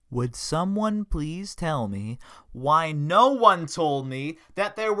Would someone please tell me why no one told me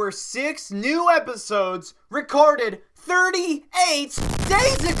that there were 6 new episodes recorded 38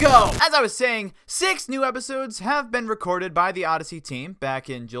 days ago? As I was saying, 6 new episodes have been recorded by the Odyssey team back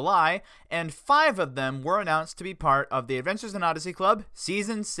in July, and 5 of them were announced to be part of the Adventures in Odyssey Club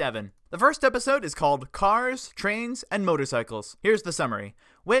Season 7. The first episode is called Cars, Trains, and Motorcycles. Here's the summary.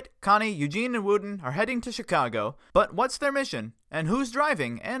 Whit, Connie, Eugene, and Wooten are heading to Chicago, but what's their mission? And who's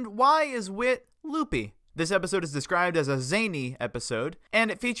driving? And why is Whit loopy? This episode is described as a zany episode,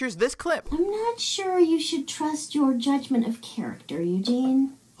 and it features this clip. I'm not sure you should trust your judgment of character,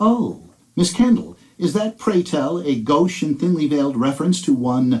 Eugene. Oh, Miss Kendall, is that, pray tell, a gauche and thinly veiled reference to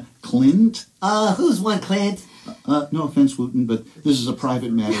one Clint? Who's one Clint? No offense, Wooten, but this is a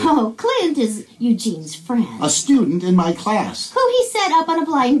private matter. Oh, Clint is Eugene's friend. A student in my class. Who he set up on a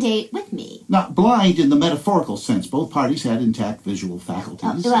blind date with me. Not blind in the metaphorical sense. Both parties had intact visual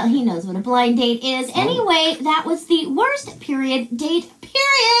faculties. Well, he knows what a blind date is. Anyway, that was the worst date period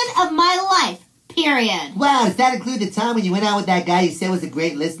of my life. Period. Wow, does that include the time when you went out with that guy you said was a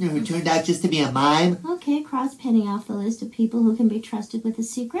great listener who turned out just to be a mime? Okay, cross Penny off the list of people who can be trusted with a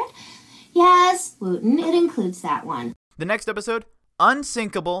secret. Yes, Wooten, it includes that one. The next episode,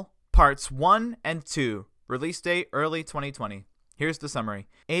 Unsinkable, Parts 1 and 2. Release date early 2020. Here's the summary.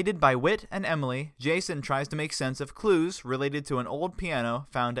 Aided by Whit and Emily, Jason tries to make sense of clues related to an old piano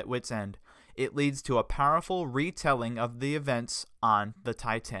found at Whit's End. It leads to a powerful retelling of the events on the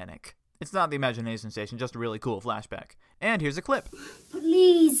Titanic. It's not the imagination station, just a really cool flashback. And here's a clip.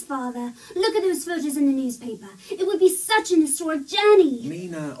 Please, Father, look at those photos in the newspaper. It would be such an historic journey.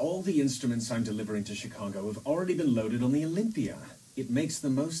 Mina, all the instruments I'm delivering to Chicago have already been loaded on the Olympia. It makes the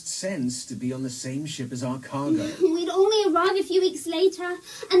most sense to be on the same ship as our cargo. We'd only arrive a few weeks later,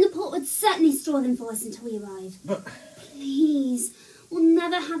 and the port would certainly store them for us until we arrive. But... Please, we'll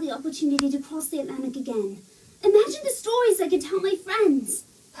never have the opportunity to cross the Atlantic again. Imagine the stories I could tell my friends.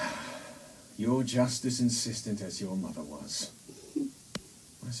 You're just as insistent as your mother was.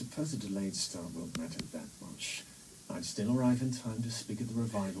 I suppose a delayed start won't matter that much. I'd still arrive in time to speak at the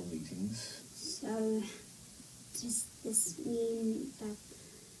revival meetings. So, does this mean that...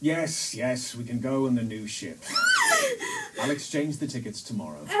 Yes, we can go on the new ship. I'll exchange the tickets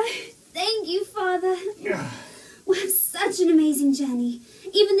tomorrow. Thank you, Father. We'll have such an amazing journey.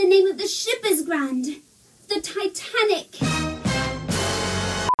 Even the name of the ship is grand. The Titanic.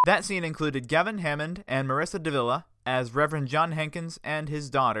 That scene included Gavin Hammond and Marissa Davila as Reverend John Hankins and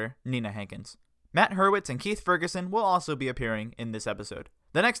his daughter, Nina Hankins. Matt Hurwitz and Keith Ferguson will also be appearing in this episode.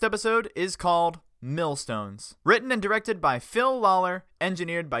 The next episode is called Millstones. Written and directed by Phil Lawler,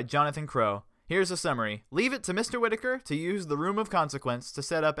 engineered by Jonathan Crow. Here's a summary. Leave it to Mr. Whitaker to use the Room of Consequence to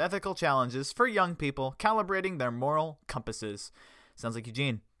set up ethical challenges for young people calibrating their moral compasses. Sounds like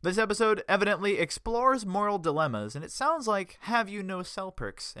Eugene. This episode evidently explores moral dilemmas, and it sounds like Have You No Cell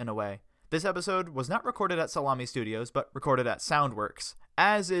Perks in a way. This episode was not recorded at Salami Studios, but recorded at Soundworks,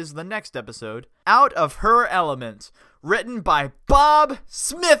 as is the next episode, Out of Her Element, written by Bob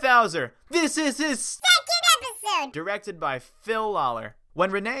Smithhauser. This is his second episode! Directed by Phil Lawler. When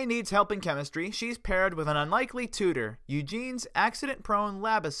Renee needs help in chemistry, she's paired with an unlikely tutor, Eugene's accident-prone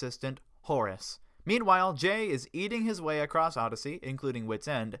lab assistant, Horace. Meanwhile, Jay is eating his way across Odyssey, including Whit's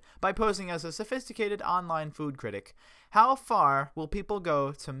End, by posing as a sophisticated online food critic. How far will people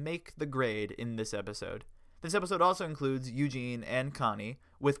go to make the grade in this episode? This episode also includes Eugene and Connie,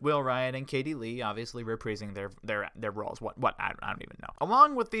 with Will Ryan and Katie Lee obviously reprising their roles. What? I don't even know.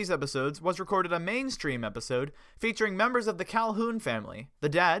 Along with these episodes was recorded a mainstream episode featuring members of the Calhoun family. The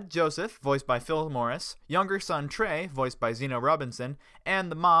dad, Joseph, voiced by Phil Morris, younger son Trey, voiced by Zeno Robinson,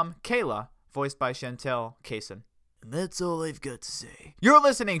 and the mom, Kayla, voiced by Chantel Kaysen. And that's all I've got to say. You're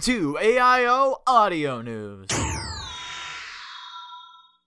listening to AIO Audio News.